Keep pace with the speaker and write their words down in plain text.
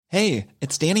Hey,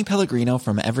 it's Danny Pellegrino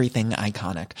from Everything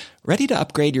Iconic. Ready to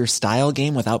upgrade your style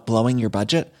game without blowing your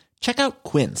budget? Check out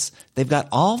Quince. They've got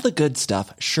all the good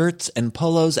stuff, shirts and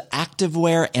polos,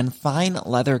 activewear, and fine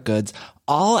leather goods,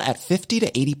 all at 50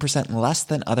 to 80% less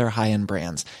than other high-end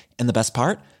brands. And the best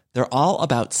part? They're all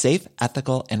about safe,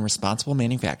 ethical, and responsible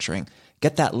manufacturing.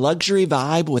 Get that luxury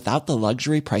vibe without the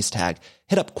luxury price tag.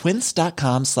 Hit up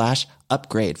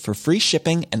quince.com/upgrade for free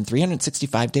shipping and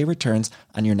 365-day returns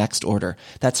on your next order.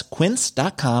 That's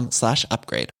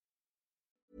quince.com/upgrade.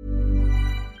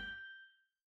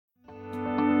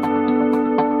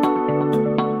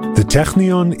 The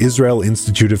Technion Israel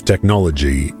Institute of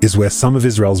Technology is where some of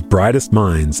Israel's brightest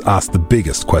minds ask the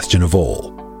biggest question of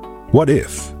all. What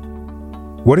if?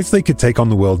 What if they could take on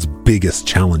the world's biggest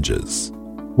challenges?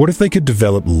 What if they could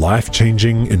develop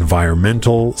life-changing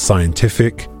environmental,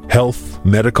 scientific, health,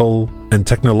 medical, and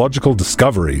technological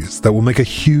discoveries that will make a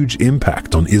huge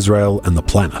impact on Israel and the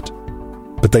planet?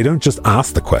 But they don't just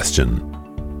ask the question,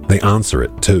 they answer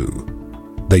it too.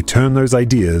 They turn those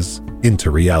ideas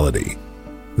into reality.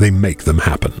 They make them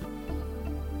happen.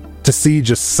 To see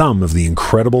just some of the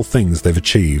incredible things they've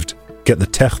achieved, get the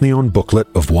Technion Booklet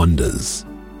of Wonders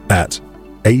at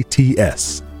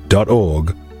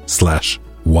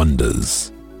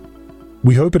ats.org/wonders.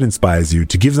 We hope it inspires you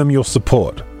to give them your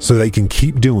support so they can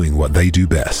keep doing what they do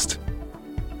best.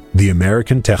 The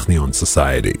American Technion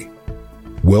Society.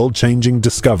 World-changing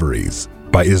discoveries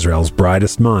by Israel's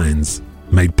brightest minds,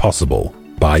 made possible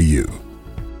by you.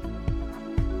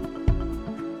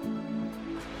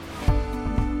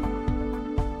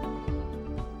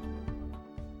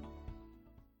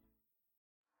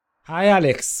 Hi,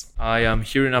 Alex. I am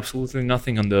hearing absolutely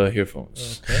nothing on the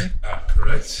earphones. Okay.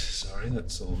 Correct. Sorry,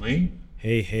 that's all me.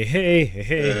 Hey.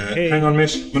 Hang on,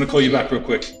 mate. I'm going to call you back real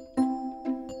quick.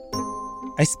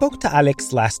 I spoke to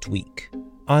Alex last week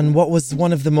on what was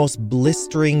one of the most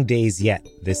blistering days yet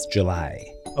this July.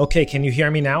 Okay, can you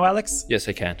hear me now, Alex? Yes,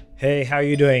 I can. Hey, how are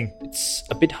you doing? It's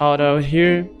a bit hot out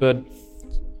here, but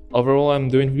overall I'm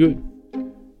doing good.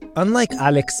 Unlike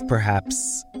Alex,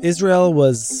 perhaps, Israel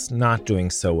was not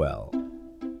doing so well.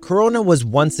 Corona was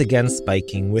once again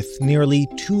spiking with nearly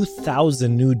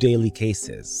 2,000 new daily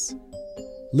cases.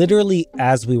 Literally,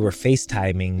 as we were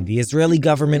FaceTiming, the Israeli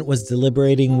government was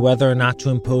deliberating whether or not to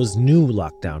impose new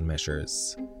lockdown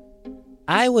measures.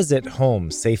 I was at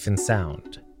home, safe and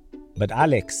sound. But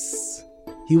Alex,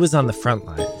 he was on the front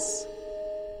lines.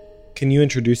 Can you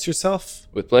introduce yourself?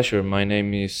 With pleasure. My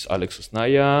name is Alex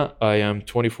Osnaya. I am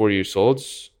 24 years old.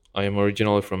 I am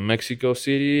originally from Mexico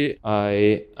City.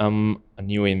 I am a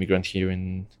new immigrant here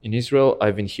in Israel.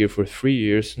 I've been here for 3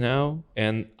 years now,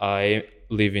 and I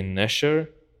live in Nesher,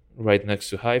 right next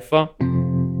to Haifa.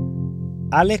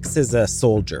 Alex is a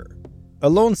soldier. A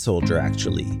lone soldier,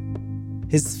 actually.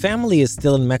 His family is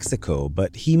still in Mexico,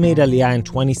 but he made Aliyah in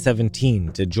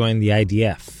 2017 to join the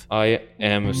IDF. I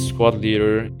am a squad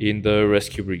leader in the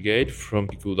rescue brigade from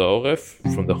Pikud HaOref,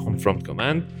 from the Home Front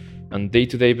Command. On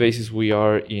day-to-day basis, we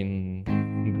are in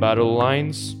battle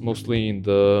lines, mostly in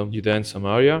the Judea and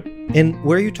Samaria. And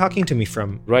where are you talking to me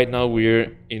from? Right now,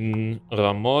 we're in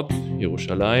Ramot,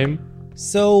 Yerushalayim.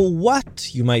 So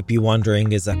what, you might be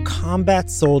wondering, is a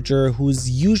combat soldier who's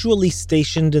usually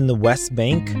stationed in the West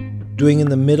Bank, doing in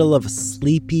the middle of a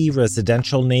sleepy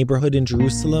residential neighborhood in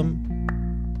Jerusalem?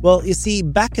 Well, you see,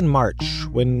 back in March,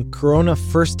 when Corona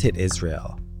first hit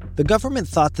Israel, the government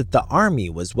thought that the army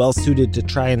was well suited to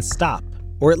try and stop,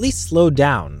 or at least slow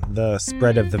down, the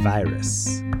spread of the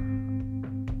virus.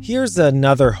 Here's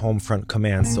another Homefront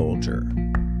Command soldier.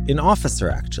 An officer,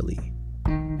 actually.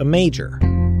 A major.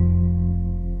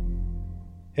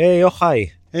 Hey,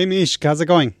 Yochai. Hey, Mish, how's it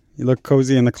going? You look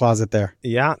cozy in the closet there.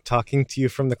 Yeah, talking to you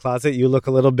from the closet. You look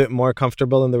a little bit more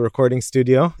comfortable in the recording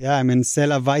studio. Yeah, I'm in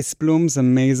Sela Weissblum's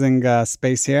amazing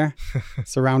space here,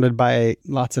 surrounded by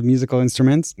lots of musical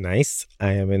instruments. Nice.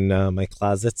 I am in my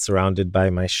closet, surrounded by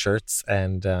my shirts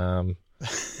and a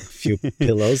few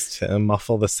pillows to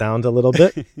muffle the sound a little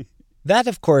bit. That,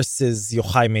 of course, is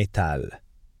Yochai Meital.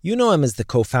 You know him as the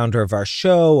co-founder of our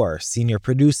show, our senior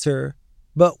producer.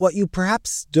 But what you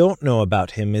perhaps don't know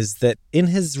about him is that in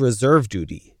his reserve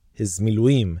duty, his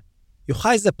miluim,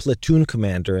 Yochai's a platoon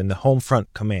commander in the Homefront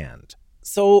Command.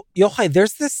 So, Yochai,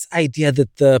 there's this idea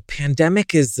that the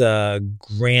pandemic is a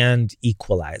grand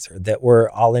equalizer, that we're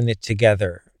all in it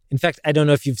together. In fact, I don't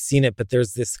know if you've seen it, but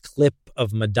there's this clip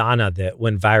of Madonna that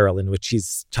went viral in which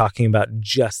she's talking about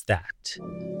just that.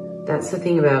 That's the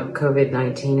thing about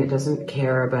COVID-19. It doesn't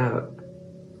care about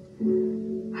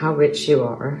how rich you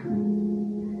are,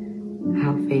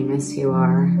 how famous you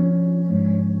are,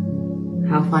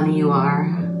 how funny you are,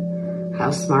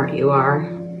 how smart you are.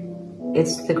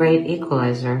 It's the great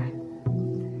equalizer.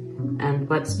 And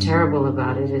what's terrible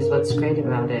about it is what's great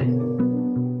about it.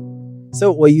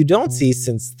 So what you don't see,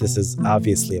 since this is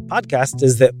obviously a podcast,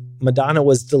 is that Madonna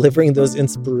was delivering those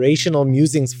inspirational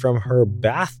musings from her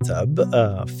bathtub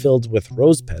filled with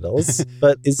rose petals.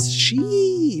 But is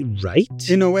she right?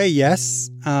 In a way, yes.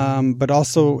 But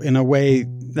also in a way,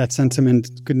 that sentiment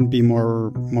couldn't be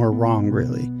more wrong,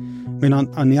 really. I mean,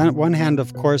 on the one hand,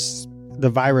 of course, the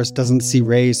virus doesn't see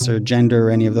race or gender or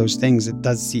any of those things. It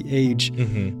does see age.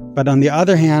 Mm-hmm. But on the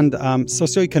other hand,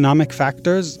 socioeconomic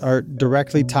factors are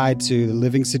directly tied to the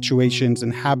living situations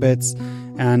and habits,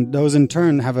 and those in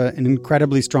turn have an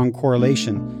incredibly strong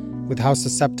correlation with how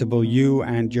susceptible you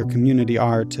and your community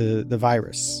are to the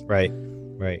virus. Right.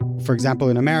 For example,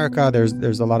 in America,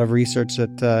 there's a lot of research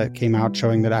that came out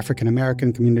showing that African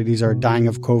American communities are dying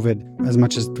of COVID as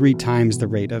much as 3 times the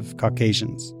rate of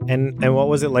Caucasians. And what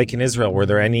was it like in Israel? Were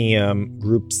there any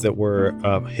groups that were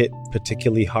hit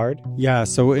particularly hard? Yeah,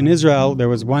 so in Israel, there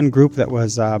was one group that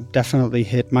was definitely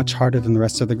hit much harder than the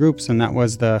rest of the groups, and that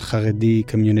was the Haredi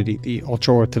community, the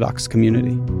ultra-Orthodox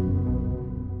community.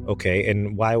 Okay,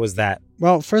 and why was that?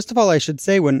 Well, first of all, I should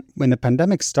say when the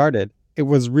pandemic started, it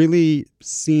was really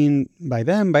seen by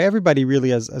them, by everybody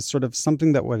really, as sort of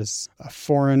something that was a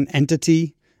foreign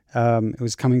entity. It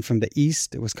was coming from the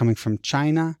East. It was coming from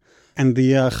China. And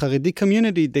the Haredi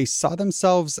community, they saw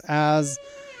themselves as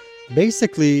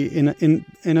basically in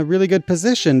a really good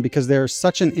position because they're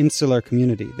such an insular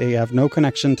community. They have no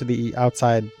connection to the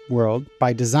outside world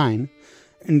by design.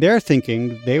 In their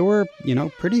thinking, they were,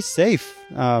 pretty safe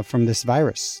from this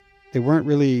virus. They weren't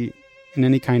really in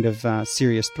any kind of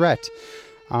serious threat.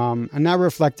 And that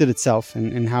reflected itself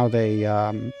in how they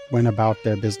went about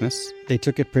their business. They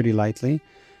took it pretty lightly.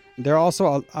 There are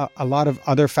also a lot of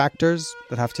other factors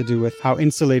that have to do with how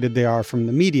insulated they are from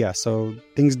the media. So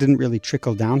things didn't really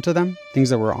trickle down to them. Things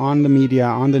that were on the media,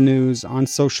 on the news, on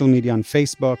social media, on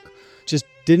Facebook, just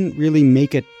didn't really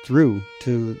make it through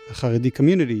to the Haredi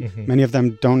community. Mm-hmm. Many of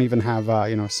them don't even have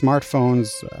smartphones.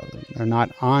 They're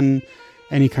not on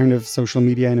any kind of social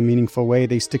media in a meaningful way.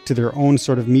 They stick to their own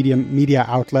sort of media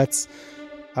outlets.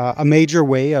 A major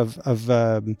way of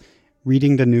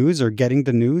reading the news or getting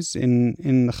the news in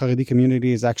the Haredi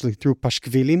community is actually through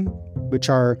pashkvilim, which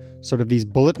are sort of these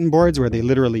bulletin boards where they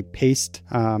literally paste,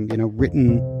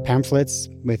 written pamphlets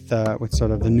with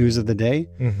sort of the news of the day.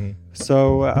 Mm-hmm.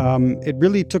 So it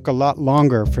really took a lot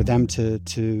longer for them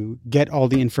to get all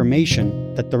the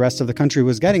information that the rest of the country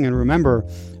was getting. And remember,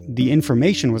 the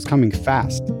information was coming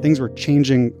fast. Things were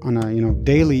changing on a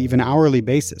daily, even hourly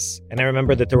basis. And I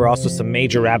remember that there were also some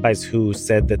major rabbis who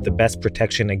said that the best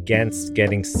protection against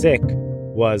getting sick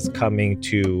was coming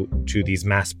to these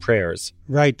mass prayers.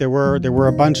 Right. There were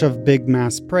a bunch of big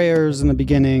mass prayers in the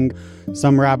beginning.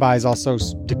 Some rabbis also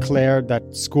declared that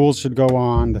schools should go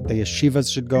on, that the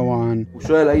yeshivas should go on. הוא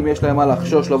שואל האם יש להם מה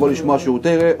לחשוש לבוא לשמוע שיעור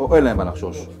תורה או אין להם מה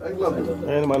לחשוש.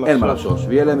 אין מה לחשוש.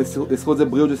 ויהיה להם בזכות זה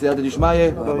בריאות וסייעתא דשמיא.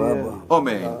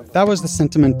 אמן. That was the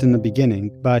sentiment in the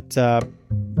beginning, but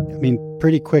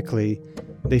pretty quickly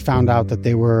they found out that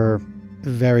they were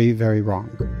very, very wrong.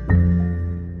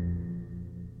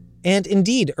 And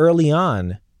indeed, early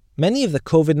on, many of the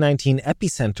COVID-19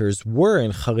 epicenters were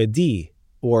in Haredi,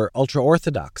 or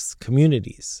ultra-Orthodox,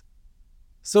 communities.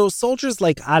 So soldiers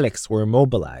like Alex were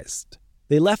mobilized.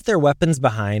 They left their weapons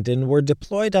behind and were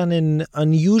deployed on an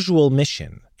unusual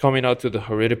mission. Coming out to the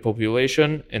Haredi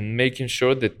population and making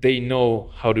sure that they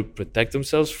know how to protect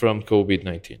themselves from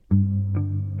COVID-19.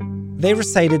 They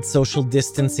recited social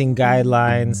distancing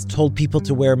guidelines, told people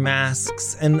to wear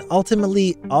masks, and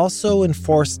ultimately also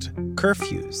enforced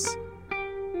curfews.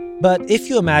 But if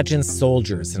you imagine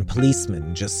soldiers and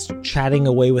policemen just chatting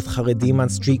away with Haredim on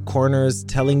street corners,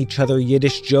 telling each other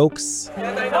Yiddish jokes,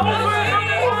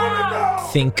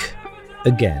 think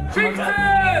again.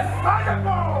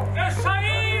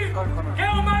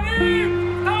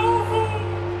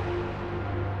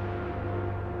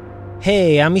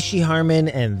 Hey, I'm Mishy Harman,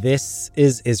 and this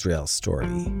is Israel Story.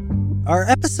 Our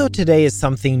episode today is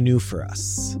something new for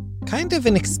us. Kind of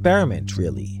an experiment,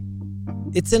 really.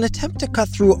 It's an attempt to cut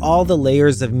through all the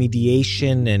layers of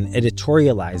mediation and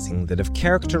editorializing that have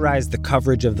characterized the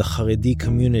coverage of the Haredi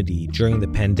community during the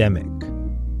pandemic.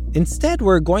 Instead,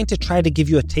 we're going to try to give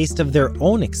you a taste of their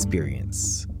own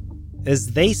experience,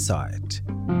 as they saw it,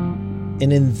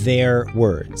 and in their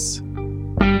words.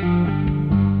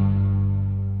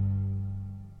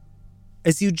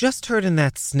 As you just heard in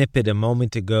that snippet a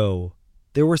moment ago,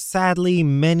 there were sadly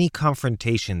many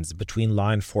confrontations between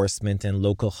law enforcement and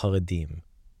local Haredim.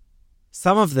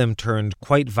 Some of them turned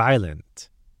quite violent,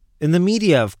 And the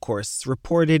media, of course,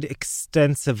 reported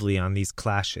extensively on these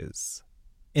clashes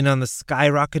and on the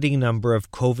skyrocketing number of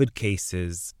COVID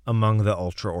cases among the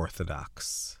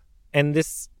ultra-Orthodox. And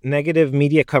this negative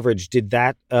media coverage, did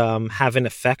that have an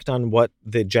effect on what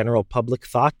the general public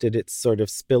thought? Did it sort of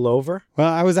spill over?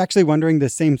 Well, I was actually wondering the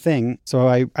same thing. So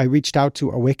I reached out to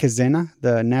Awek Zena,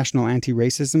 the National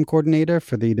Anti-Racism Coordinator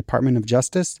for the Department of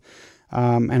Justice,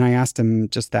 and I asked him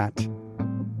just that.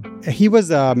 He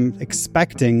was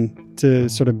expecting to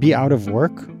sort of be out of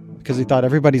work because he thought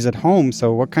everybody's at home,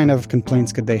 so what kind of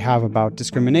complaints could they have about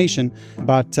discrimination?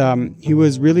 But he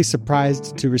was really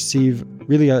surprised to receive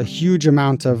really a huge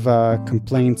amount of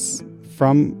complaints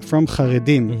from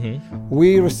Haredim. Mm-hmm.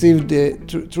 We received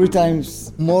 3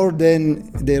 times more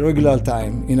than the regular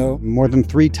time, More than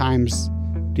 3 times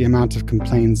the amount of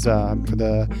complaints for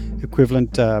the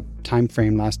equivalent time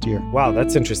frame last year. Wow,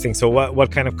 that's interesting. So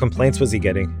what kind of complaints was he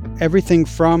getting? Everything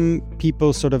from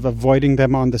people sort of avoiding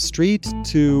them on the street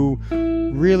to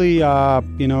really,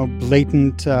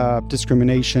 blatant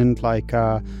discrimination, like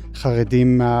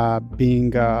Haredim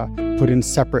being put in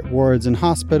separate wards in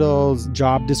hospitals,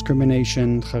 job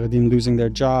discrimination, Haredim losing their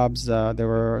jobs. There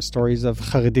were stories of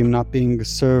Haredim not being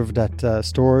served at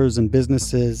stores and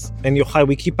businesses. And Yochai,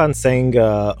 we keep on saying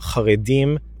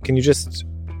Haredim. Can you just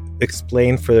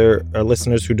explain for our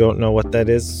listeners who don't know what that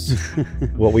is,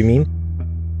 what we mean?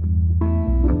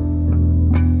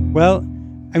 Well,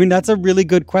 I mean, that's a really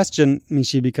good question,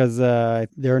 Mishi, because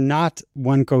they're not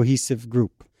one cohesive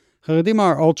group. Haredim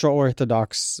are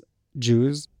ultra-Orthodox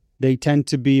Jews. They tend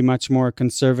to be much more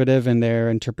conservative in their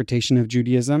interpretation of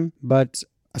Judaism. But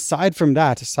aside from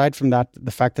that,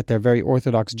 the fact that they're very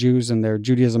Orthodox Jews and their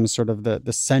Judaism is sort of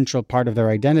the central part of their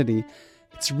identity,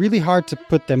 it's really hard to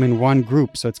put them in one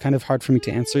group. So it's kind of hard for me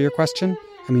to answer your question.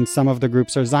 I mean, some of the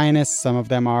groups are Zionists, some of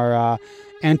them are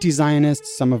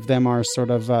anti-Zionists, some of them are sort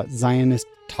of Zionist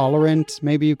tolerant,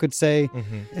 maybe you could say.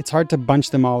 Mm-hmm. It's hard to bunch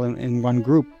them all in one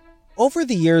group. Over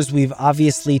the years, we've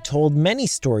obviously told many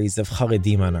stories of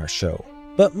Haredim on our show,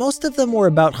 but most of them were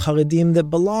about Haredim that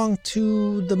belong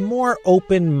to the more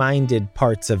open-minded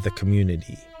parts of the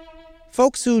community.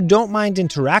 Folks who don't mind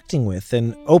interacting with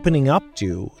and opening up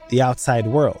to the outside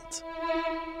world.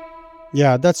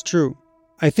 Yeah, that's true.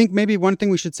 I think maybe one thing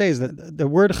we should say is that the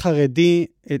word Haredi,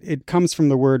 it comes from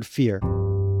the word fear.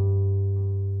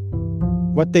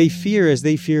 What they fear is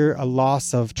they fear a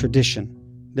loss of tradition.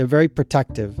 They're very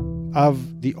protective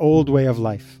of the old way of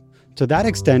life. To that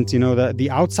extent, the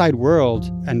outside world,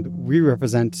 and we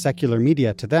represent secular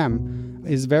media to them,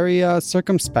 is very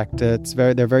circumspect.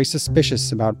 They're very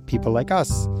suspicious about people like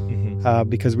us,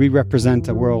 because we represent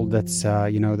a world that's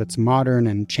that's modern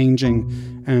and changing,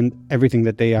 and everything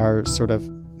that they are sort of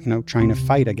trying to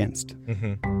fight against.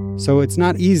 Mm-hmm. So it's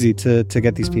not easy to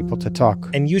get these people to talk.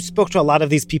 And you spoke to a lot of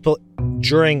these people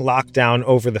during lockdown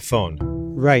over the phone.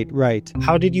 Right.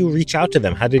 How did you reach out to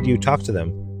them? How did you talk to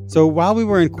them? So while we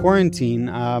were in quarantine,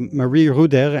 Marie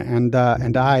Ruder and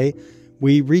I,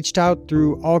 we reached out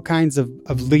through all kinds of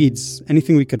leads,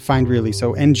 anything we could find really.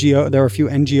 So there were a few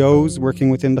NGOs working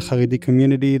within the Haredi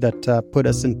community that put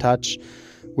us in touch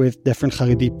with different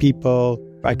Haredi people.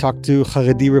 I talked to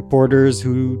Haredi reporters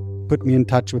who put me in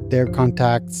touch with their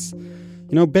contacts.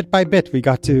 Bit by bit, we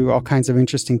got to all kinds of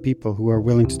interesting people who are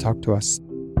willing to talk to us.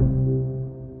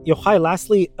 Yochai,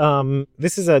 lastly,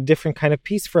 this is a different kind of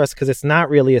piece for us because it's not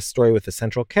really a story with a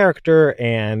central character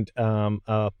and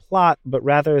a plot, but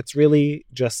rather it's really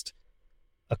just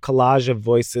a collage of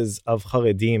voices of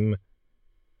Haredim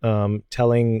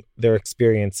telling their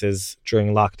experiences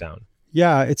during lockdown.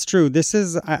 Yeah, it's true. This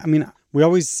is, we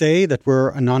always say that we're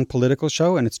a non-political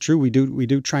show, and it's true. We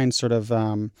do try and sort of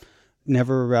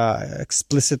never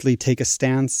explicitly take a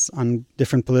stance on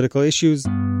different political issues.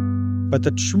 But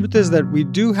the truth is that we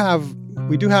do have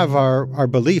our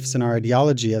beliefs and our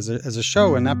ideology as a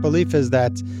show, and that belief is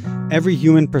that every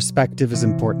human perspective is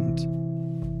important,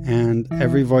 and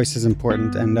every voice is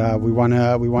important, and we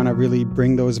wanna really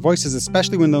bring those voices,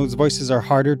 especially when those voices are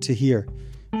harder to hear,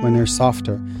 when they're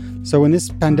softer. So when this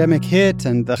pandemic hit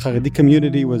and the Haredi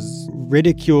community was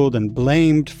ridiculed and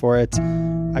blamed for it,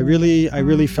 I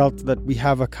really felt that we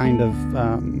have a kind of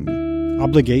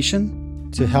obligation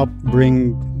to help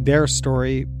bring their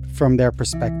story from their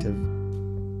perspective.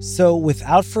 So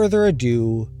without further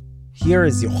ado, here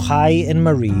is Yochai and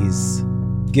Marie's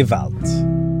Gewalt.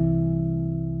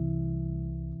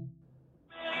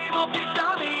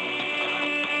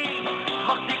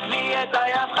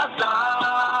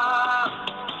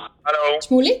 Hello.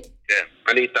 Shmulik? כן,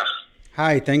 אני איתך.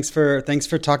 Hi, thanks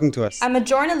for talking to us. I'm a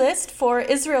journalist for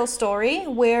Israel Story.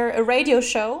 We're a radio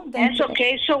show. That's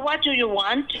okay. So what do you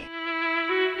want?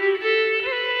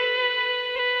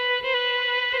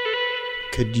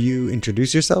 Could you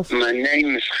introduce yourself? My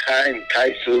name is Chaim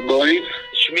Kaiselboy.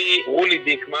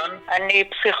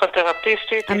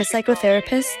 I'm a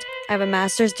psychotherapist. I have a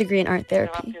master's degree in art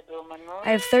therapy.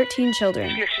 I have 13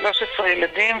 children.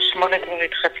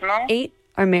 8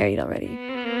 are married already.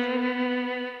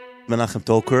 Menachem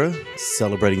Toker,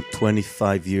 celebrating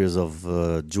 25 years of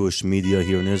Jewish media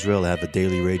here in Israel. I have a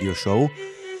daily radio show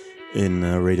in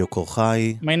Radio Kol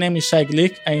Chai. My name is Shai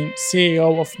Glick. I'm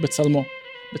CEO of Betzalmo.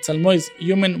 Betzalmo is a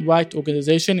human rights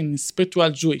organization in spiritual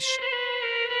Jewish.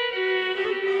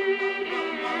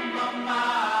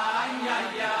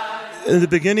 In the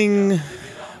beginning,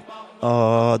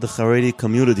 the Haredi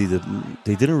community,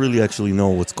 they didn't really actually know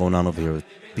what's going on over here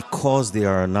because they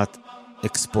are not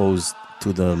exposed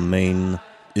to the main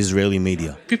Israeli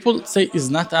media. People say it's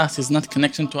not us, it's not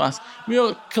connection to us. We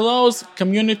are close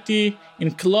community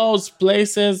in close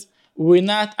places. We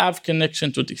not have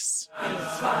connection to this.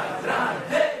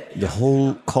 The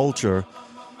whole culture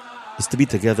is to be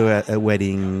together at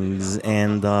weddings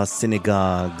and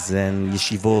synagogues and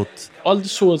yeshivot. All the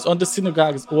shuls, all the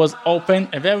synagogues was open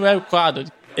and very, very crowded.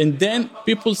 And then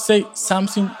people say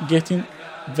something getting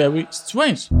very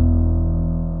strange.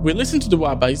 We listened to the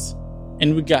rabbis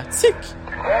and we got sick.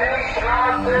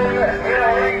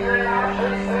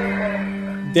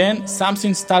 Then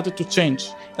something started to change.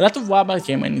 A lot of rabbis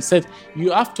came and he said,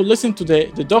 you have to listen to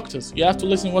the doctors. You have to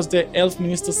listen to what the health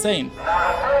minister is saying.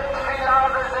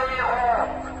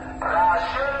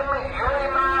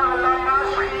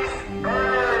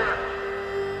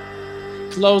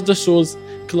 Close the schools,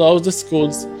 close the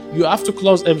schools. You have to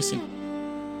close everything.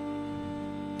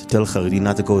 To tell Haredi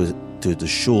not to go to the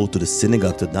shul, to the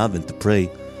synagogue, to daven, to pray,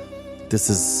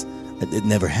 it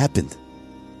never happened.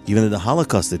 Even in the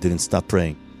Holocaust, they didn't stop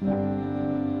praying.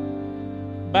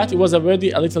 But it was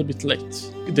already a little bit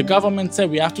late. The government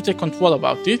said we have to take control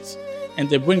about it, and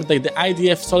they bring the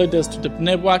IDF soldiers to the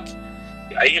Bnei Brak.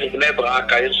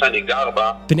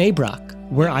 Bnei Brak,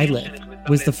 where I live,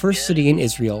 was the first city in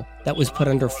Israel that was put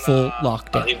under full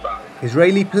lockdown.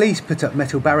 Israeli police put up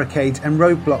metal barricades and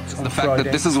roadblocks on the fact Friday.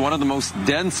 That this is one of the most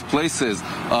dense places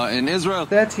in Israel.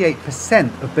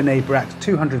 38% of Bnei Brak's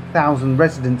 200,000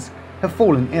 residents have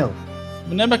fallen ill.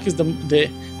 Bnei Brak is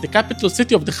the capital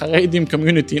city of the Haredim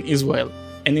community in Israel.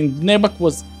 And in Bnei Brak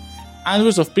was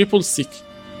hundreds of people sick.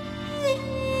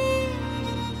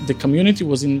 The community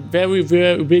was in very,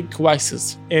 very big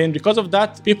crisis. And because of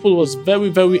that, people was very,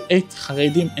 very hate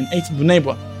Haredim and hate Bnei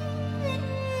Brak.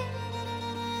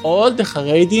 All the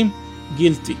Haredim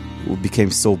guilty. It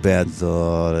became so bad,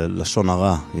 Lashon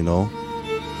Hara, you know.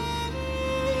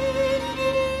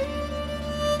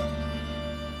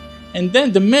 And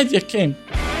then the media came.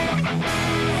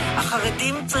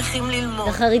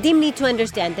 The Haredim need to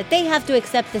understand that they have to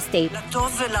accept the state,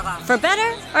 for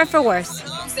better or for worse.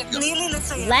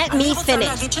 Let me finish.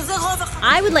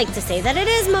 I would like to say that it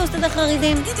is most of the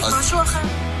Haredim.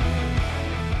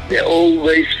 They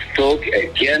always talk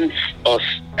against us.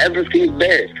 Everything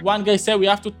bad. One guy said we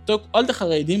have to take all the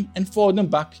Haredim and forward them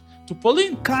back to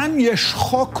Poland.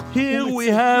 Here we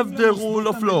have the rule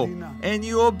of law, and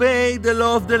you obey the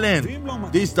law of the land.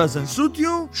 This doesn't suit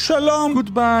you? Shalom.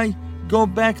 Goodbye. Go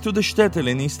back to the shtetl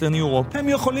in Eastern Europe. It's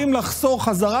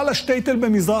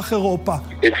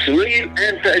real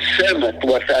anti-Semitic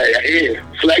what I hear.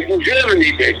 It's like in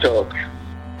Germany they talk.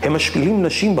 They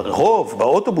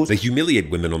humiliate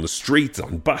women on the streets,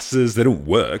 on buses. They don't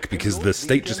work because the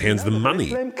state just hands them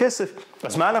money. What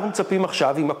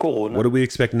do we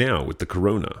expect now with the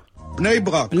corona? Bnei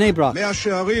Brak, Mea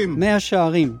Shearim,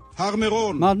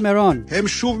 Mad Meron. The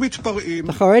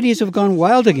Haredis have gone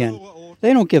wild again.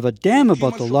 They don't give a damn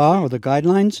about the law or the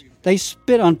guidelines. They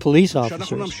spit on police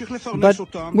officers. But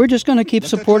we're just going to keep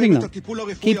supporting them.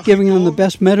 Keep giving them the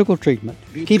best medical treatment.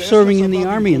 Keep serving in the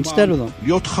army instead of them.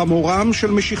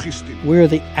 We're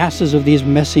the asses of these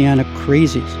messianic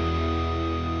crazies.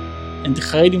 And the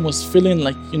Haredim was feeling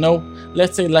like,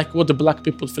 let's say like what the black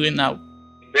people feeling now.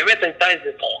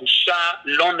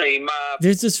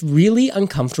 There's this really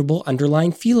uncomfortable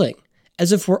underlying feeling,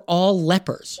 as if we're all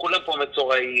lepers,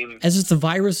 as if the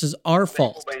virus is our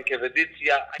fault.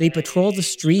 They patrol the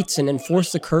streets and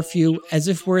enforce the curfew as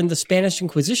if we're in the Spanish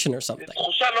Inquisition or something.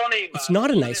 It's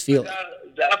not a nice feeling.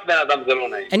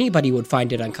 Anybody would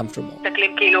find it uncomfortable.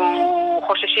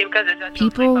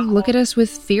 People look at us with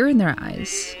fear in their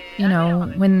eyes.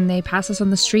 When they pass us on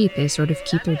the street, they sort of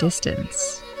keep their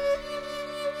distance.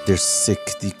 They're sick.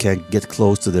 You can't get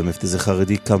close to them. If there's a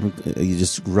Haredi come, you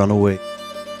just run away.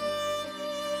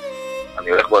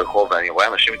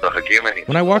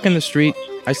 When I walk in the street,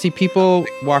 I see people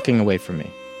walking away from me.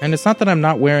 And it's not that I'm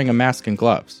not wearing a mask and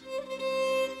gloves.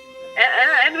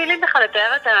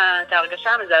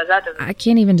 I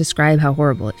can't even describe how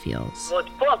horrible it feels.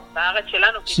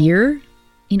 Here,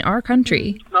 in our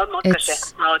country,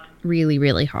 it's really,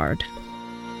 really hard.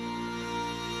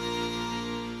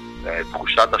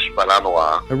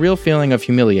 A real feeling of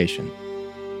humiliation.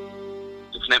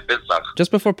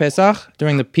 Just before Pesach,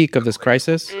 during the peak of this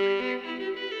crisis,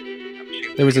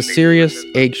 there was a serious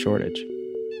egg shortage.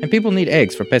 And people need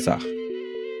eggs for Pesach.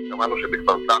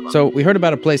 So we heard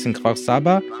about a place in Kfar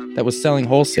Saba that was selling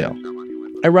wholesale.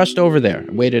 I rushed over there,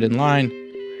 waited in line,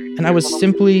 and I was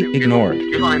simply ignored.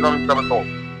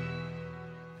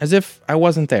 As if I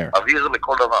wasn't there.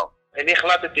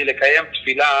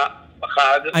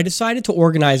 I decided to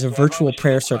organize a virtual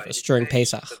prayer service during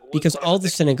Pesach because all the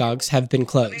synagogues have been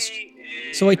closed.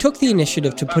 So I took the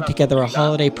initiative to put together a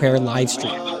holiday prayer live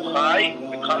stream.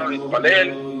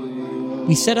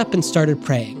 We set up and started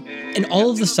praying, and all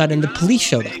of a sudden the police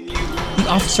showed up. The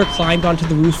officer climbed onto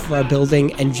the roof of our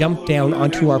building and jumped down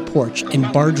onto our porch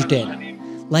and barged in,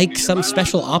 like some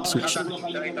special ops mission.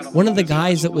 One of the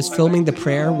guys that was filming the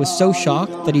prayer was so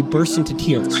shocked that he burst into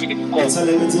tears.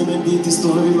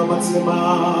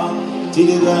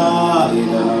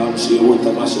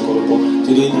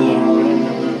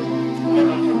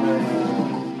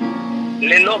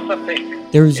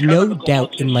 There is no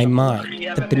doubt in my mind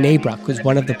that Bnei Brak was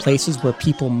one of the places where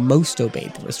people most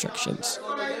obeyed the restrictions.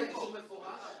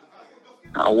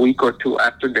 A week or two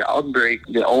after the outbreak,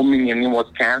 the whole minyanim was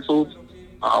canceled.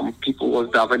 People was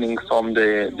davening from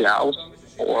the house,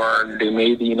 or they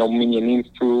made, minyanim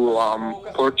through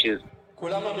porches.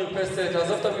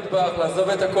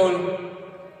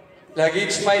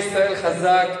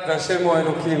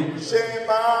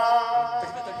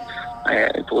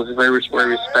 It was very,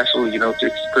 very special, to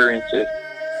experience it.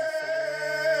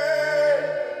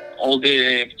 All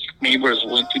the neighbors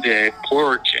went to the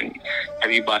porch, and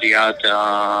everybody had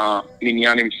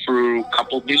minyanim through a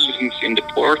couple buildings in the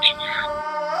porch.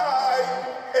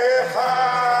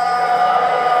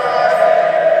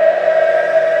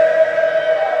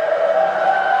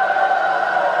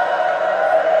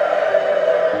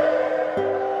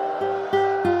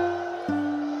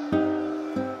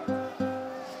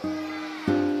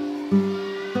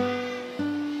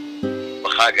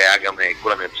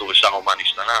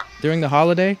 During the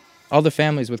holiday, all the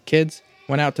families with kids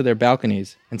went out to their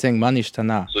balconies and sang Ma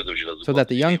Nishtana, so that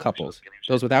the young couples,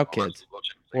 those without kids,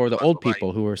 or the old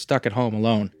people who were stuck at home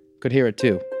alone, could hear it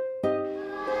too.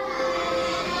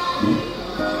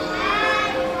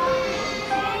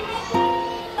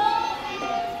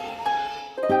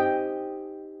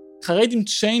 Haredim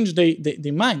changed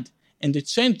their mind, and they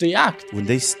changed the act. When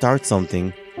they start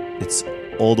something, it's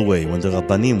all the way. When the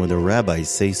rabbanim, when the rabbis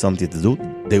say something to do,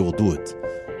 they will do it.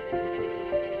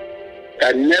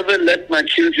 I never let my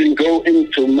children go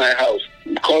into my house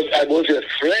because I was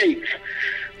afraid.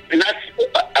 Not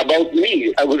about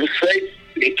me. I was afraid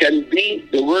it can be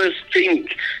the worst thing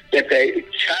that a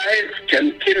child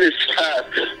can kill his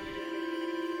father.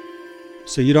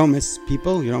 So you don't miss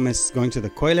people? You don't miss going to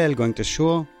the kollel, going to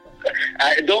shul?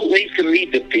 I don't need to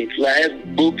meet the people. I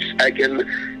have books. I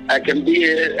can be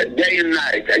here day and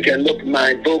night. I can look at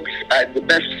my books. The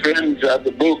best friends are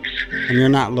the books. And you're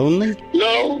not lonely?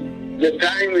 No, the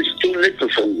time is too little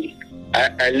for me.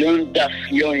 I learned Daf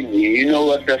Yomi. You know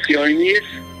what Daf Yomi is?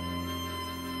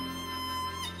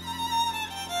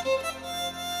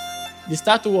 They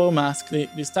start to wear masks.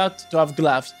 They start to have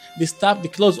gloves. They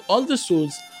close all the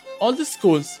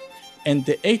schools, and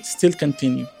the hate still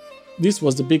continue. This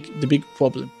was the big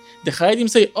problem. The Haredim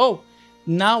say, "Oh,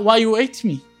 now why you hate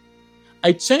me?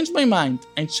 I changed my mind.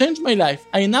 I changed my life.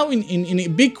 I now in a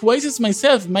big crisis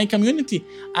myself, my community.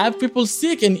 I have people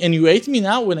sick, and you hate me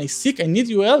now when I'm sick. I need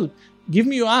your help. Give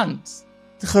me your hands."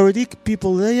 The Haredi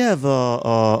people, they have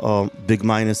big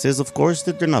minuses, of course,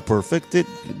 that they're not perfect.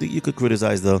 You could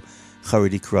criticize the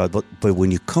Haredi crowd, but when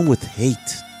you come with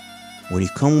hate, when you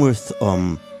come with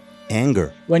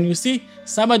anger, when you see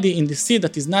somebody in the sea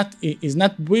that is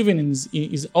not breathing and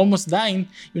is almost dying,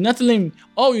 you're not telling him,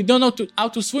 "Oh, you don't know how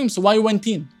to swim, so why you went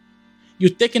in?"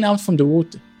 You're taken out from the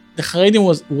water. The Haredim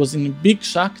was in a big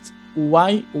shock.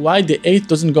 Why the hate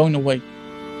doesn't go away?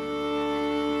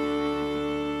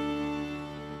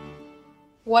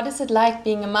 What is it like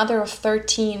being a mother of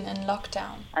 13 in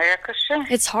lockdown?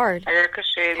 It's hard.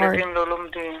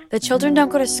 The children don't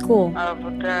go to school.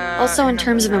 Also, in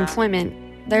terms of employment,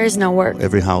 there is no work.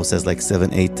 Every house has like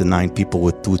 7, 8 to 9 people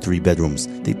with 2-3 bedrooms.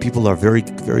 The people are very,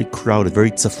 very crowded,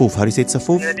 very tzafuf. How do you say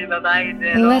tzafuf?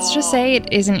 Let's just say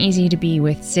it isn't easy to be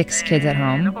with 6 kids at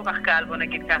home.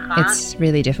 It's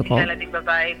really difficult.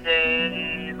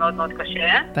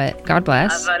 But God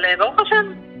bless.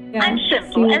 I'm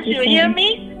simple. As you hear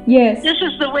me? Yes. This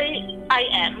is the way I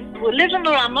am. We live in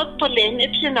Ramot Polin,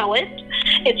 if you know it.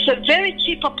 It's a very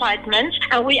cheap apartment,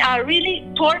 and we are really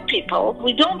poor people.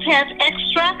 We don't have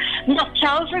extra, not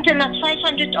 1,000 and not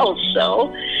 500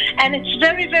 also. And it's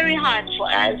very, very hard for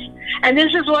us. And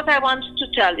this is what I wanted to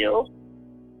tell you.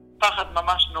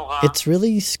 It's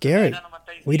really scary.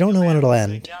 We don't know when it'll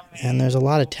end, and there's a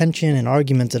lot of tension and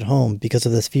arguments at home because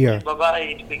of this fear.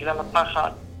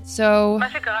 So,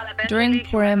 during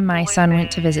Purim, my son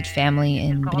went to visit family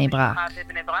in Bnei Brak.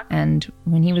 And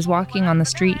when he was walking on the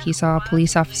street, he saw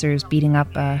police officers beating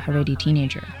up a Haredi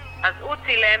teenager.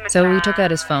 So he took out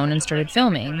his phone and started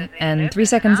filming. And 3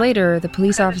 seconds later, the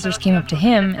police officers came up to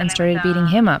him and started beating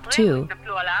him up too.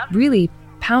 Really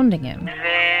pounding him.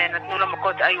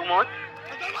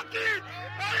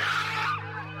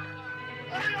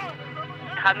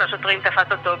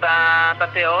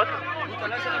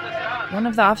 One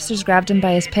of the officers grabbed him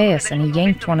by his payas and he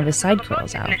yanked one of his side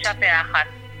curls out.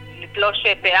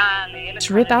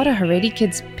 To rip out a Haredi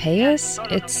kid's payas,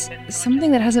 it's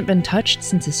something that hasn't been touched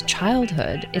since his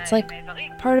childhood. It's like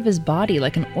part of his body,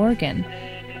 like an organ.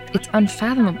 It's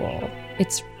unfathomable.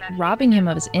 It's robbing him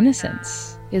of his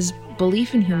innocence, his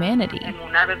belief in humanity.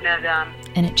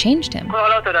 And it changed him.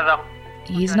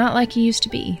 He's not like he used to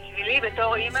be.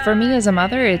 For me as a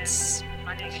mother, it's...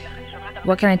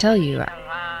 What can I tell you?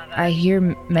 I hear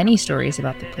many stories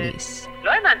about the police.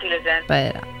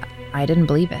 But I didn't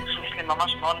believe it.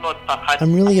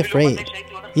 I'm really afraid.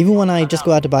 Even when I just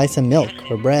go out to buy some milk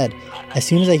or bread, as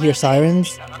soon as I hear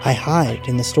sirens, I hide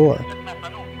in the store.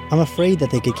 I'm afraid that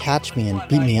they could catch me and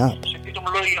beat me up.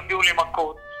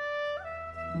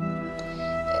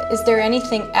 Is there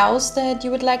anything else that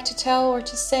you would like to tell or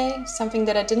to say? Something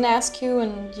that I didn't ask you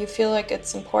and you feel like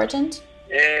it's important?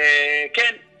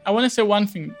 I want to say one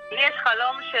thing.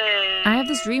 I have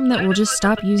this dream that we'll just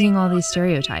stop using all these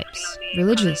stereotypes.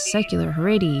 Religious, secular,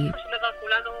 Haredi.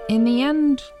 In the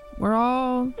end, we're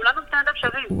all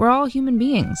human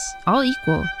beings, all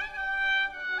equal.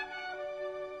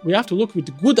 We have to look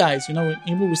with good eyes. You know, in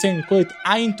Hebrew we say, we call it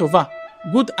ayin tova,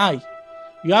 good eye.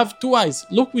 You have two eyes.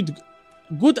 Look with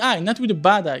good eye, not with a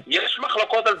bad eye.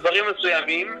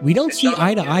 We don't see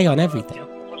eye to eye on everything.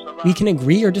 We can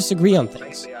agree or disagree on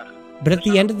things. But at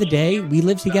the end of the day, we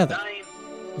live together.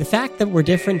 The fact that we're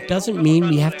different doesn't mean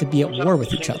we have to be at war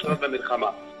with each other.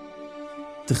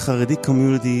 The Haredi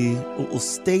community will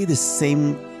stay the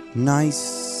same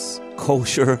nice,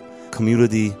 kosher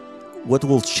community. What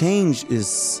will change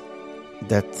is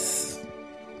that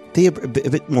they are a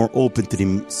bit more open to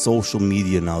the social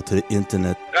media now, to the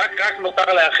internet.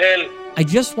 I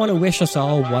just want to wish us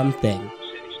all one thing,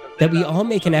 that we all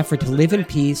make an effort to live in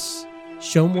peace,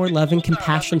 show more love and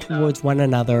compassion towards one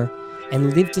another,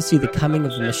 and live to see the coming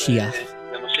of the Mashiach.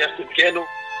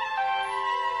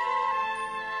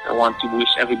 I want to wish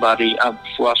everybody a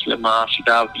refuah shlema, should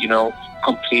have,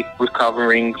 complete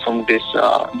recovering from this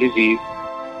disease.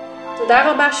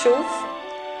 תודה רבה שוב.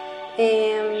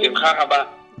 שמחה רבה.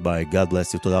 ביי, God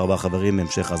bless you. תודה רבה חברים,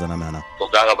 המשך האזנה מהנה.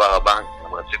 תודה רבה רבה.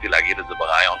 רציתי להגיד את זה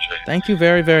ברעיון Thank you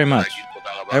very, very much.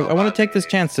 I want to take this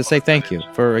chance to say thank you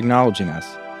for acknowledging us.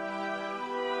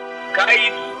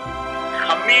 קיץ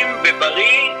חמים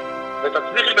ובריא,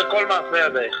 ותצליחי בכל מעשה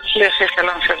ידייך.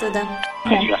 תודה.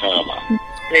 הצלחה רבה.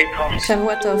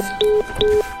 שבוע טוב.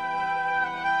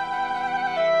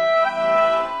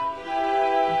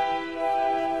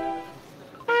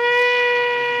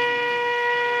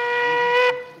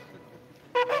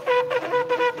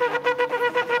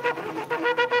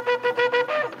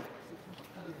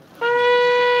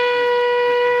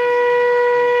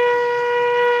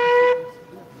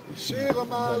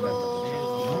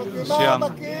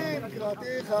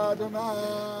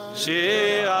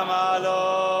 שיר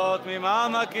המעלות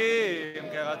ממעמקים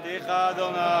קראתיך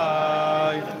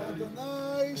אדוני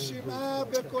אדוני שמע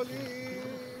בקולי.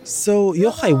 So,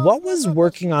 Yochai, what was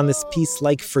working on this piece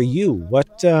like for you?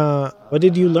 What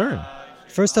did you learn?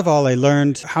 First of all, I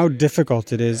learned how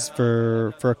difficult it is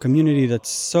for a community that's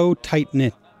so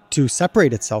tight-knit to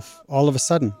separate itself all of a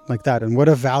sudden like that. And what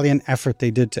a valiant effort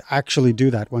they did to actually do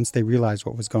that once they realized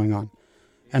what was going on.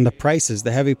 And the prices,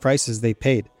 the heavy prices they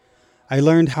paid. I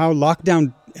learned how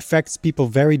lockdown affects people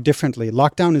very differently.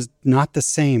 Lockdown is not the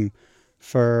same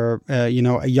for, a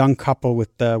young couple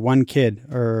with one kid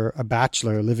or a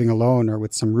bachelor living alone or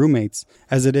with some roommates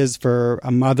as it is for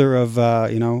a mother of,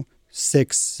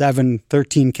 6, 7,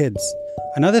 13 kids.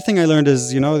 Another thing I learned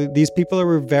is, these people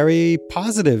are very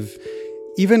positive.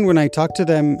 even when I talked to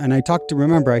them, and I talked to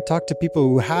people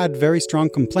who had very strong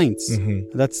complaints.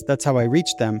 Mm-hmm. That's how I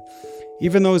reached them.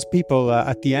 Even those people,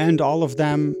 at the end, all of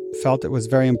them felt it was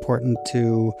very important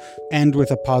to end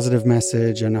with a positive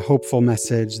message and a hopeful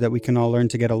message that we can all learn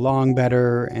to get along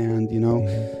better. And,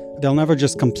 they'll never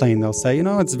just complain. They'll say,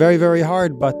 it's very, very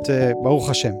hard, but Baruch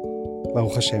Hashem.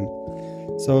 Baruch Hashem.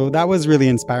 So that was really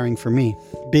inspiring for me.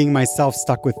 Being myself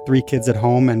stuck with 3 kids at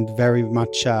home and very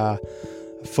much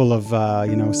full of,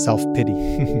 self-pity.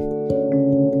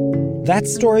 That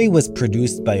story was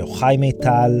produced by Yochai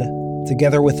Maital,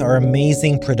 together with our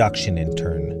amazing production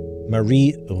intern,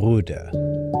 Marie Rude.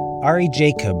 Ari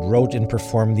Jacob wrote and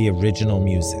performed the original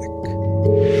music.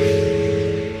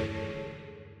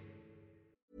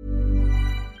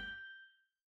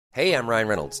 Hey, I'm Ryan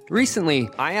Reynolds. Recently,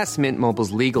 I asked Mint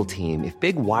Mobile's legal team if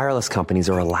big wireless companies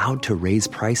are allowed to raise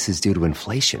prices due to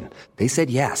inflation. They said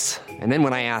yes. And then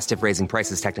when I asked if raising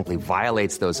prices technically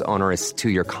violates those onerous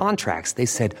 2-year contracts, they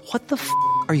said, "What the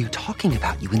are you talking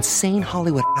about, you insane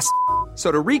Hollywood ass?" So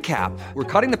to recap, we're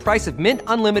cutting the price of Mint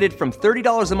Unlimited from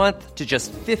 $30 a month to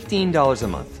just $15 a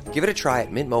month. Give it a try at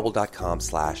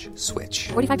mintmobile.com/switch.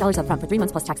 $45 up front for 3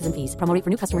 months plus taxes and fees. Promo rate for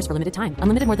new customers for limited time.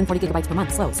 Unlimited more than 40 gigabytes per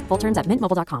month. Slows full terms at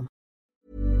mintmobile.com.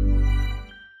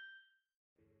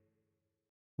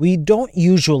 We don't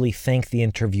usually thank the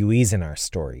interviewees in our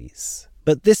stories,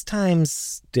 but this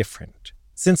time's different.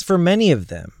 Since for many of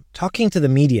them, talking to the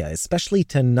media, especially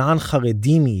to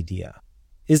non-Haredi media,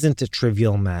 isn't a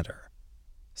trivial matter.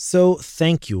 So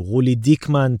thank you, Ruli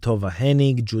Dickman, Tova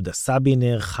Hennig, Judah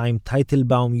Sabiner, Chaim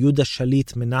Teitelbaum, Yuda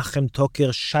Shalit, Menachem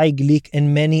Toker, Shai Glik,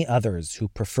 and many others who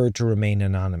preferred to remain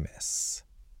anonymous.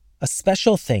 A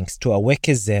special thanks to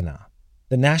Aweke Zena,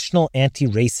 the National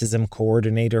Anti-Racism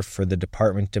Coordinator for the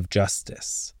Department of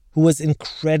Justice, who was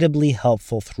incredibly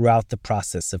helpful throughout the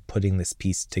process of putting this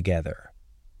piece together.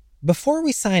 Before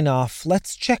we sign off,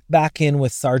 let's check back in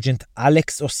with Sergeant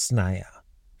Alex Osnaya,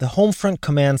 the Homefront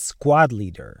Command squad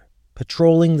leader,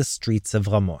 patrolling the streets of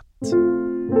Ramot.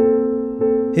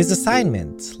 His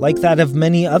assignment, like that of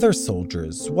many other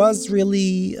soldiers, was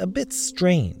really a bit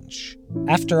strange.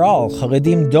 After all,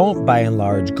 Haredim don't by and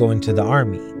large go into the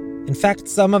army. In fact,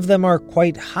 some of them are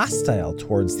quite hostile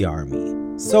towards the army.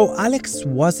 So Alex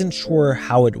wasn't sure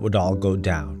how it would all go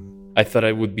down. I thought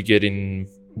I would be getting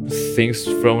things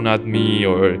thrown at me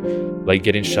or like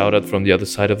getting shouted from the other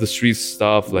side of the street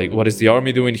stuff like, what is the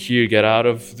army doing here? Get out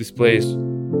of this place.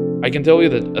 I can tell you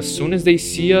that as soon as they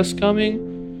see us coming,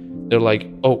 they're like,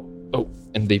 oh,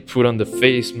 and they put on the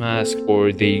face mask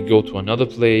or they go to another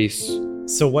place.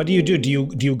 So what do? Do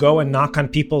you go and knock on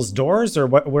people's doors, or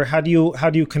how do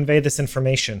you convey this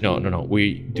information? No.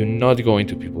 We do not go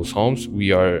into people's homes.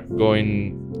 We are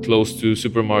going close to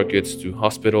supermarkets, to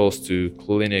hospitals, to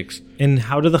clinics. And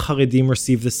how do the Haredim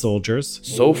receive the soldiers?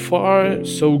 So far,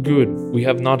 so good. We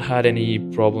have not had any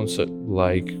problems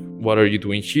like, what are you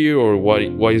doing here, or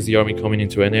why is the army coming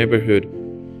into a neighborhood?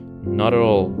 Not at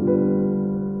all.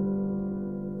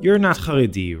 You're not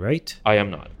Haredi, right? I am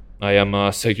not. I am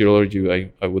a secular Jew,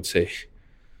 I would say.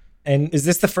 And is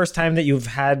this the first time that you've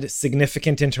had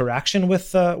significant interaction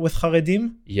with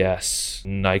Haredim? Yes.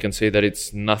 And I can say that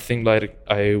it's nothing like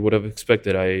I would have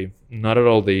expected. Not at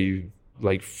all. They,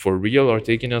 like, for real are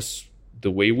taking us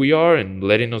the way we are and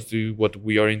letting us do what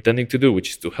we are intending to do, which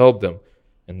is to help them.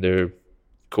 And they're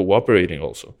cooperating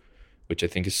also, which I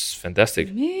think is fantastic.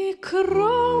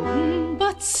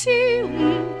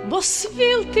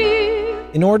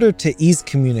 In order to ease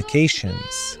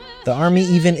communications, the army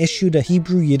even issued a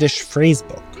Hebrew-Yiddish phrase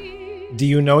book. Do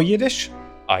you know Yiddish?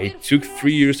 I took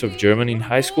 3 years of German in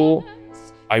high school.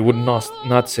 I would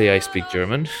not say I speak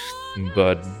German,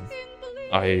 but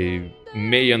I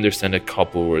may understand a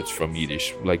couple words from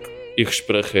Yiddish, like Ich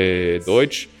spreche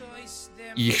Deutsch,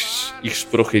 Ich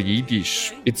spreche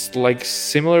Yiddish. It's like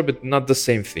similar, but not the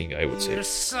same thing, I would say.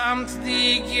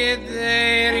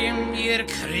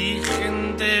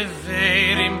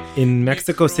 In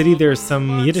Mexico City, there's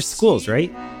some Yiddish schools, right?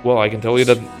 Well, I can tell you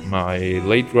that my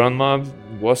late grandma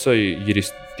was a Yiddish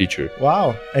teacher.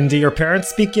 Wow. And do your parents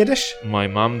speak Yiddish? My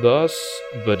mom does,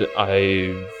 but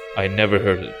I never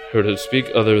heard her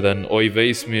speak other than Oy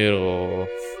weiß mir or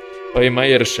Oy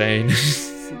Meyer Schein.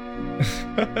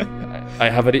 I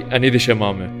have an Yiddish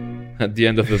mama at the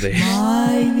end of the day.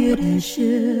 My Yiddish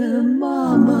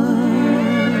mama,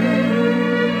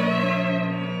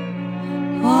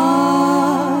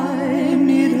 I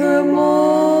need her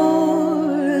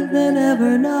more than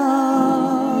ever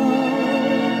now.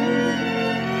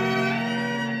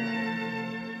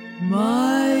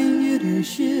 My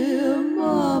Yiddish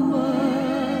mama,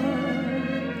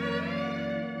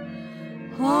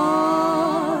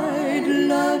 I'd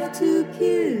to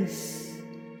kiss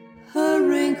her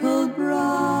wrinkled brow.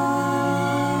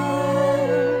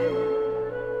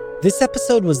 This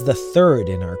episode was the third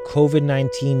in our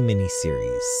COVID-19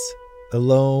 miniseries,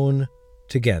 Alone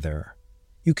Together.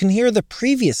 You can hear the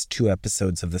previous 2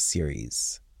 episodes of the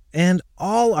series and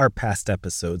all our past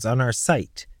episodes on our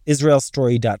site,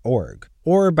 israelstory.org,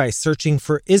 or by searching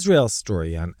for Israel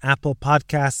Story on Apple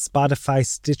Podcasts, Spotify,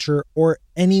 Stitcher, or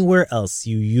anywhere else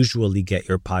you usually get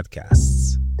your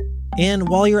podcasts. And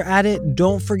while you're at it,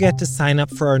 don't forget to sign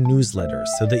up for our newsletter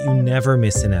so that you never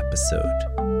miss an episode.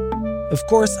 Of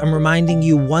course, I'm reminding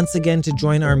you once again to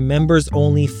join our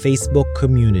members-only Facebook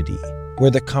community, where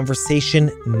the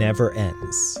conversation never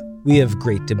ends. We have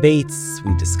great debates,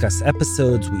 we discuss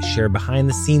episodes, we share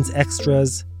behind-the-scenes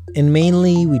extras, and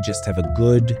mainly we just have a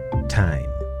good time.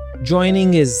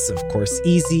 Joining is, of course,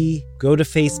 easy. Go to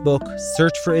Facebook,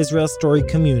 search for Israel Story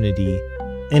Community,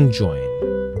 and join.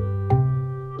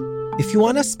 If you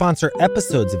want to sponsor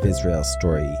episodes of Israel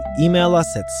Story, email us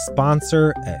at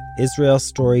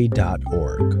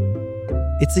sponsor@israelstory.org.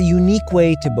 It's a unique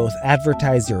way to both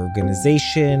advertise your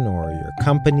organization or your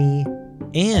company,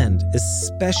 and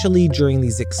especially during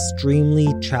these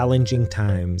extremely challenging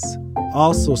times,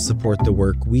 also support the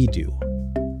work we do.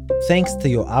 Thanks to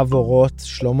Yoav Orot,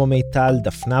 Shlomo Meital,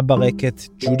 Dafna Bareket,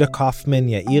 Judah Kaufman,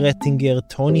 Yair Ettinger,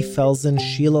 Tony Felsen,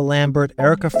 Sheila Lambert,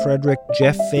 Erica Frederick,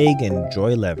 Jeff Feig, and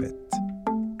Joy Levitt.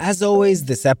 As always,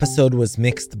 this episode was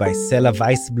mixed by Sela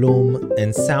Weisblum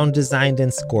and sound designed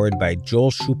and scored by Joel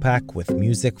Shupak with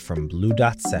music from Blue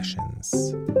Dot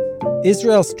Sessions.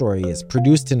 Israel Story is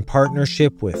produced in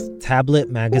partnership with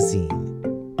Tablet Magazine.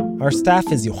 Our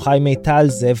staff is Yochai Meital,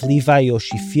 Zev Levi,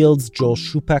 Yoshi Fields, Joel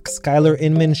Shupak, Skylar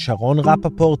Inman, Sharon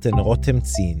Rappaport, and Rotem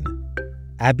Tzin.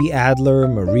 Abby Adler,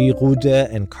 Marie Rude,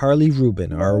 and Carly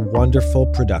Rubin are our wonderful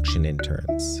production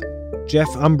interns. Jeff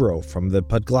Umbro from The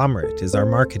Podglomerate is our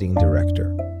marketing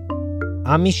director.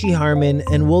 I'm Mishi Harman,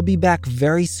 and we'll be back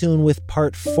very soon with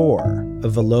part 4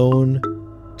 of Alone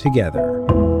Together.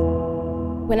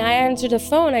 When I answered the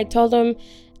phone, I told him,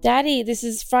 "Daddy, this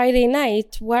is Friday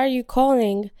night. Why are you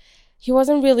calling?" He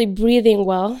wasn't really breathing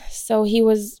well, so he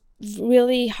was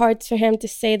really hard for him to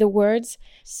say the words.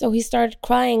 So he started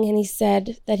crying and he said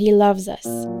that he loves us.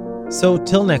 So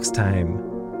till next time,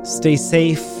 stay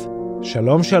safe,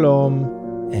 shalom shalom,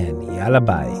 and yalla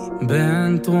bye.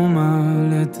 בין תרומה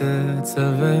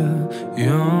לתצווה,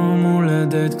 יום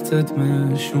הולדת קצת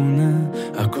משונה,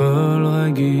 הכל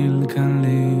רגיל כאן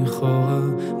לכאורה,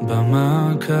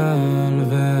 במה קל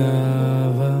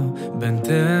ואהבה, בין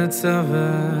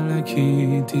תצווה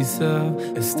לכי תישא,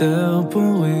 אסתר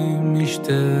פורים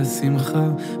משתה שמחה,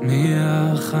 מי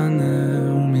יחנה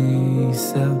ומי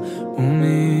יישא,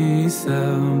 ומי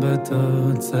יישא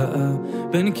בתוצאה,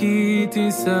 בין כי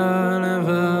תישא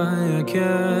לבד,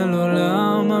 יקל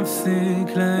עולם מפסיק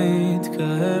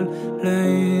להתקהל,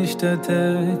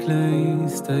 להשתתק,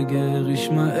 להסתגר,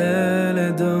 ישמעאל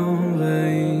אדום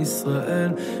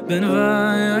וישראל, בין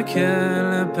ויקל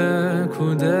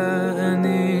לפקודה, אין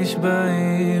איש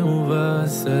בעיר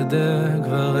ובשדה,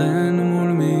 כבר אין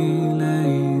מול מי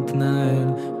להתנהל,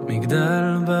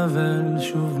 מגדל בבל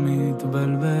שוב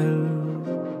מתבלבל.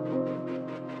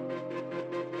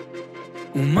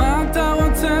 ומה אתה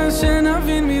רוצה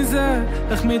שנבין מזה?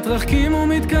 איך מתרחקים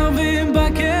ומתקרבים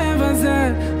בכאב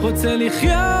הזה? רוצה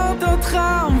לחיות אותך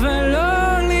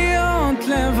ולא להיות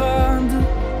לבד.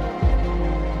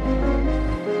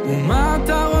 ומה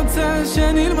אתה רוצה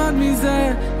שנלמד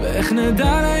מזה? ואיך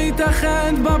נדע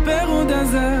להתאחד בפירוד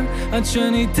הזה? עד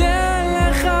שניתן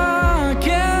לך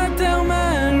כתר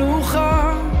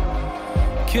מלוכה,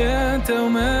 כתר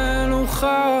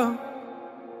מלוכה.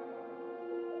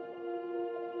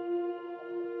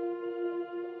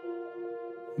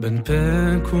 בין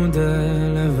פקודה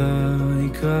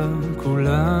לויקרא,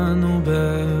 כולנו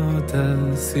באותה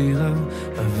סירה,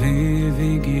 אביב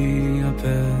הגיע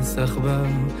פסח בא,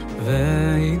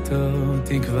 ואיתו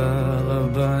תקווה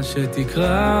רבה,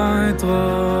 שתקרא את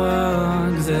רוע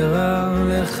הגזרה,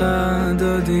 לך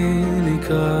דודי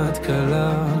לקראת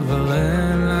קלה, כבר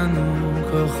אין לנו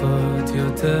כוחות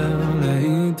יותר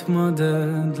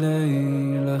להתמודד,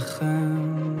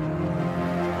 להילחם.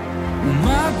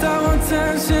 ומה אתה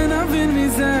רוצה שנבין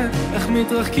מזה? איך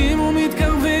מתרחקים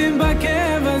ומתקרבים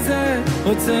בכאב הזה?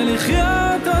 רוצה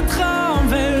לחיות אותך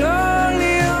ולא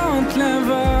להיות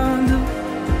לבד.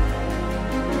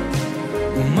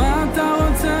 ומה אתה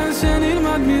רוצה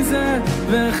שנלמד מזה?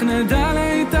 ואיך נדע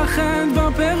להתאחד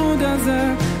בפירוד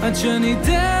הזה? עד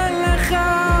שניתן לך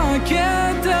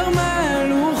כתר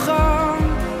מלוכה.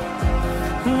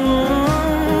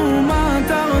 ומה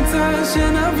אתה רוצה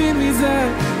שנבין מזה?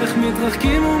 איך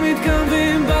מתרחקים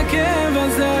ומתקרבים בכאב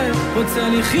רוצה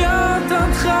לחיות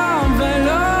אותך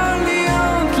ולא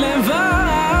להיות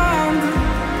לבד.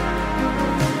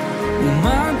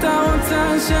 ומה אתה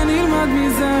רוצה שנלמד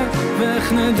מזה,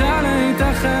 ואיך נדע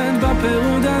להתאחד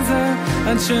בפירוד הזה,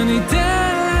 עד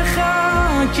שניתן לך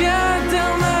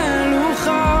כתר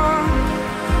מלוכה,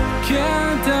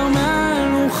 כתר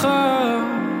מלוכה.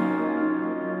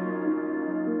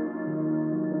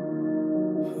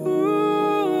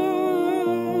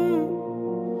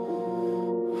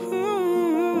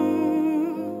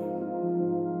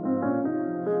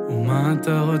 ומה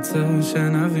אתה רוצה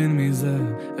שנבין מזה,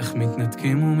 איך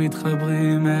מתנתקים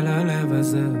ומתחברים אל הלב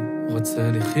הזה,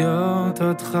 רוצה לחיות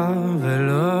אותך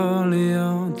ולא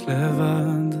להיות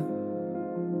לבד.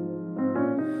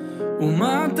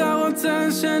 ומה אתה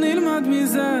רוצה שנלמד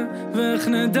מזה, ואיך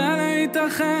נדע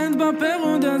להתאחד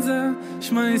בפירוד הזה,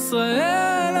 שמע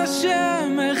ישראל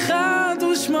השם אחד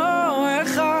ושמו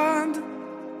אחד.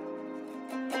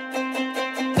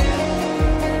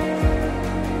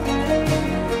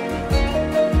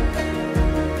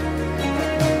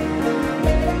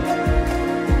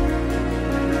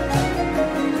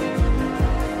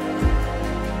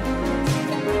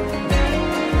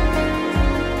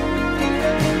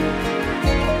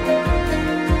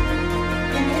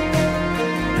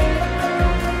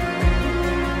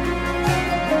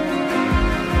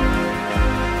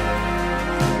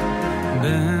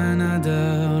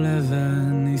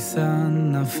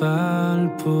 נפל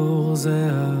פור זה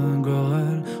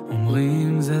הגורל,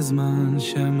 אומרים זה זמן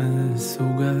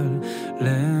שמסוגל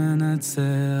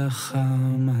לנצח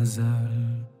המזל.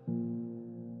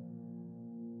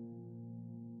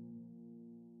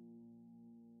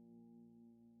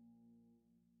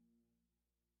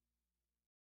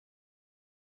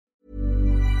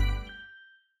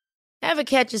 Ever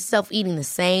catch yourself eating the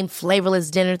same flavorless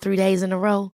dinner 3 days in a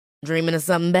row? Dreaming of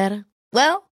something better?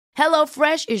 Well,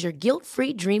 HelloFresh is your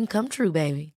guilt-free dream come true,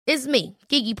 baby. It's me,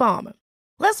 Keke Palmer.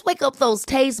 Let's wake up those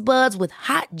taste buds with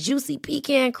hot, juicy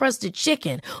pecan-crusted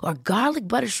chicken or garlic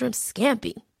butter shrimp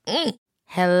scampi.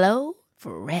 Hello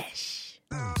Fresh.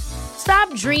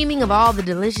 Stop dreaming of all the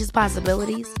delicious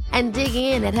possibilities and dig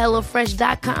in at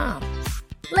HelloFresh.com.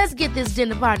 Let's get this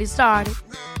dinner party started.